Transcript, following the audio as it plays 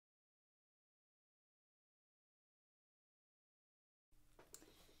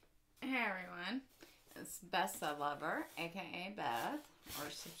Hey everyone, it's BethsSubLover, aka Beth, or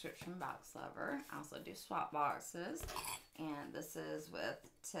Subscription Box Lover. I also do swap boxes, and this is with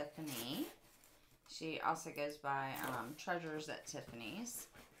Tiffany. She also goes by Treasures at Tiffany's.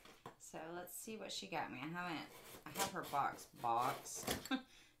 So let's see what she got me. I have her box boxed.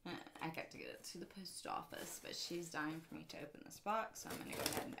 I got to get it to the post office, but she's dying for me to open this box, so I'm going to go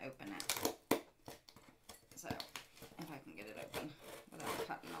ahead and open it. So, if I can get it open without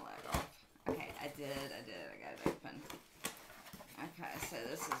cutting the leg off. Okay, I got it open. Okay, so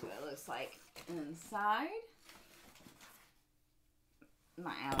this is what it looks like inside.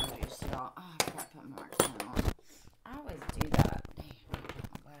 My allergies to all. Oh, I forgot to put more cream on. I always do that. Damn,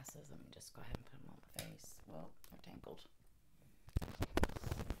 my glasses. Let me just go ahead and put them on my face. Well, they're tangled.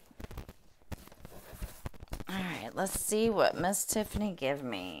 Alright, let's see what Miss Tiffany give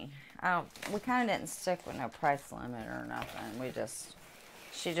me. Oh, we kind of didn't stick with no price limit or nothing.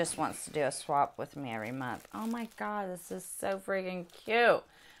 She just wants to do a swap with me every month. Oh my god, this is so freaking cute.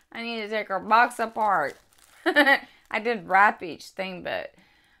 I need to take her box apart. I did wrap each thing, but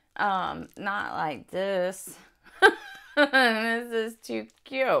not like this. This is too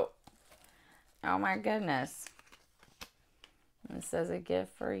cute. Oh my goodness. It says a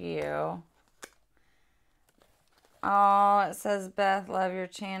gift for you. Oh, it says, Beth, love your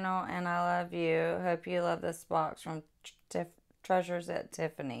channel, and I love you. Hope you love this box from Treasures at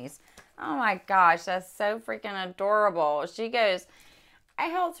Tiffany's. Oh my gosh, that's so freaking adorable. She goes, I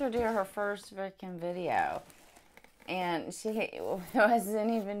helped her do her first freaking video, and she wasn't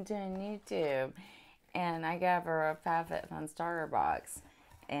even doing YouTube, and I gave her a FabFitFun starter box,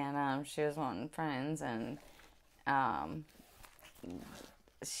 and she was wanting friends, and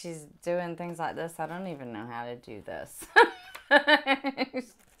she's doing things like this. I don't even know how to do this.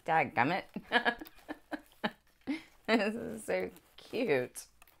 Dadgummit. This is so cute.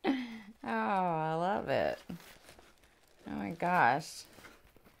 Oh, I love it. Oh my gosh.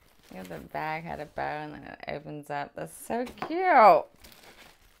 Look at the bag had a bow and then it opens up. That's so cute. Oh,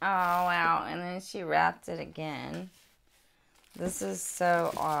 wow. And then she wrapped it again. This is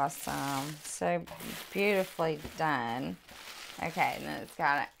so awesome. So beautifully done. Okay, and then it's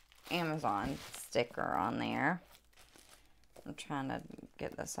got an Amazon sticker on there. I'm trying to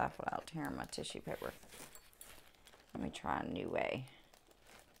get this off without tearing my tissue paper. Let me try a new way.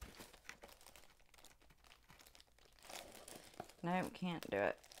 Nope, can't do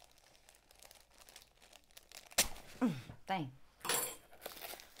it. Dang.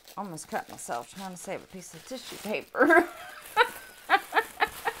 Almost cut myself trying to save a piece of tissue paper.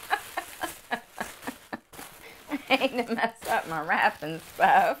 I hate to mess up my wrapping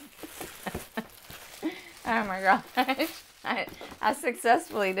stuff. Oh my gosh. I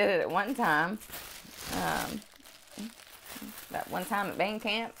successfully did it at one time. That one time at band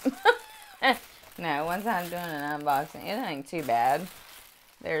camp. No, one time doing an unboxing. It ain't too bad.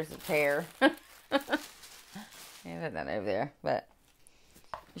 There's a tear. Yeah, put that over there. But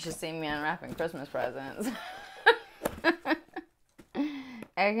you should see me unwrapping Christmas presents.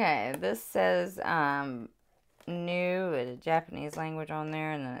 Okay, this says new with a Japanese language on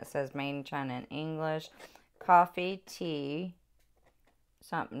there, and then it says made in China in English. Coffee, tea,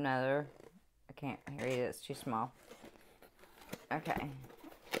 something other. I can't read it, it's too small. Okay.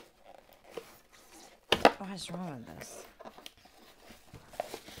 What is wrong with this?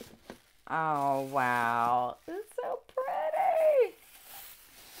 Oh, wow. It's so pretty.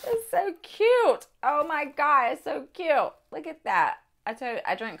 It's so cute. Oh, my God. It's so cute. Look at that. I tell you,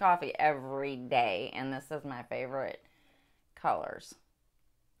 I drink coffee every day, and this is my favorite colors.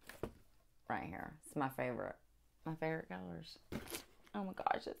 Right here. It's my favorite. My favorite colors. Oh, my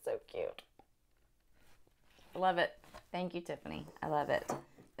gosh. It's so cute. I love it. Thank you, Tiffany. I love it.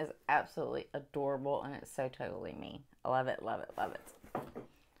 It's absolutely adorable, and it's so totally me. I love it, love it, love it.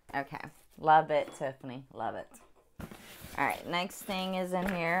 Okay. Love it, Tiffany. Love it. All right. Next thing is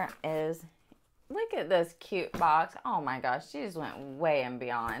in here is, look at this cute box. Oh, my gosh. She just went way and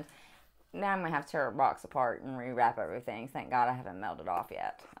beyond. Now I'm going to have to tear her box apart and rewrap everything. Thank God I haven't melted off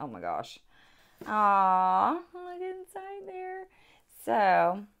yet. Oh, my gosh. Aww. Look inside there.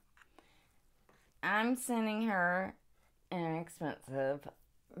 So, I'm sending her an inexpensive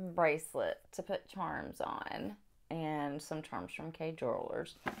bracelet to put charms on, and some charms from K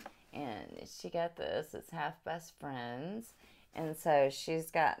Jewelers, and she got this. It's half best friends, and so she's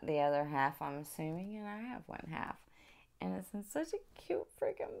got the other half, I'm assuming, and I have one half, and it's in such a cute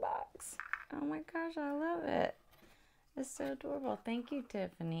freaking box. Oh my gosh, I love it. It's so adorable. Thank you,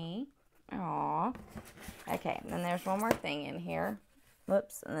 Tiffany. Aww. Okay, and then there's one more thing in here.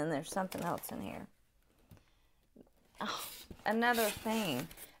 Whoops, and then there's something else in here. Oh, another thing.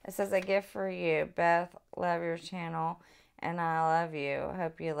 It says, a gift for you. Beth, love your channel, and I love you.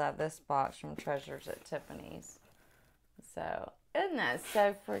 Hope you love this box from Treasures at Tiffany's. So, isn't that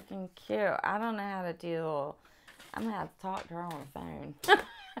so freaking cute? I don't know how to do. I'm going to have to talk to her on the phone.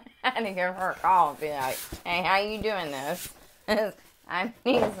 I had to give her a call and be like, hey, how you doing this? I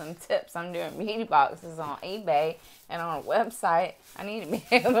need some tips. I'm doing beauty boxes on eBay and on a website. I need to be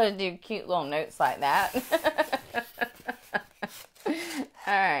able to do cute little notes like that.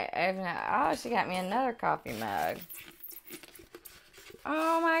 Alright, open it. Oh, she got me another coffee mug.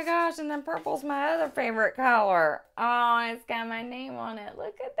 Oh my gosh, and then purple's my other favorite color. Oh, it's got my name on it.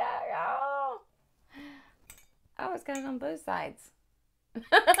 Look at that. Oh, it's got it on both sides.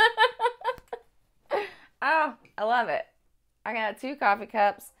 Oh, I love it. I got 2 coffee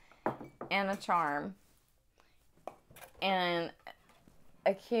cups and a charm. And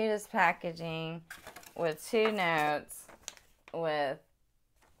a cutest packaging with 2 notes with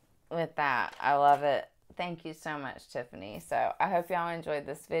that. I love it. Thank you so much, Tiffany. So I hope y'all enjoyed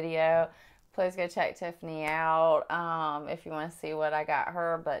this video. Please go check Tiffany out if you want to see what I got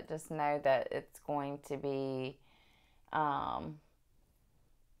her. But just know that it's going to be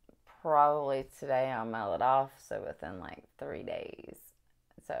probably today. I'll mail it off. So within like 3 days.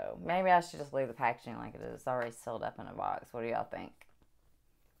 So maybe I should just leave the packaging like it is. It's already sealed up in a box. What do y'all think?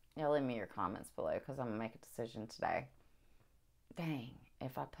 Y'all leave me your comments below because I'm going to make a decision today. Dang,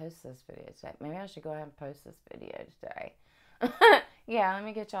 if I post this video today, maybe I should go ahead and post this video today. Yeah, let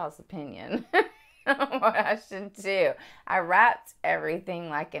me get y'all's opinion on what I should do. I wrapped everything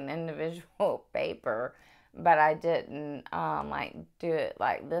like an individual paper, but I didn't like do it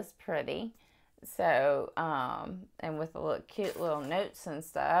like this pretty. So, and with the little cute little notes and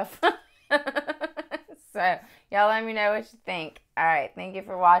stuff. So, y'all let me know what you think. Alright, thank you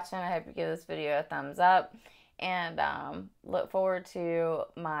for watching. I hope you give this video a thumbs up. And look forward to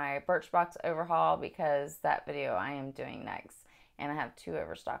my Birchbox overhaul because that video I am doing next. And I have 2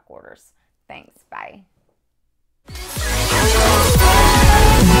 overstock orders. Thanks. Bye.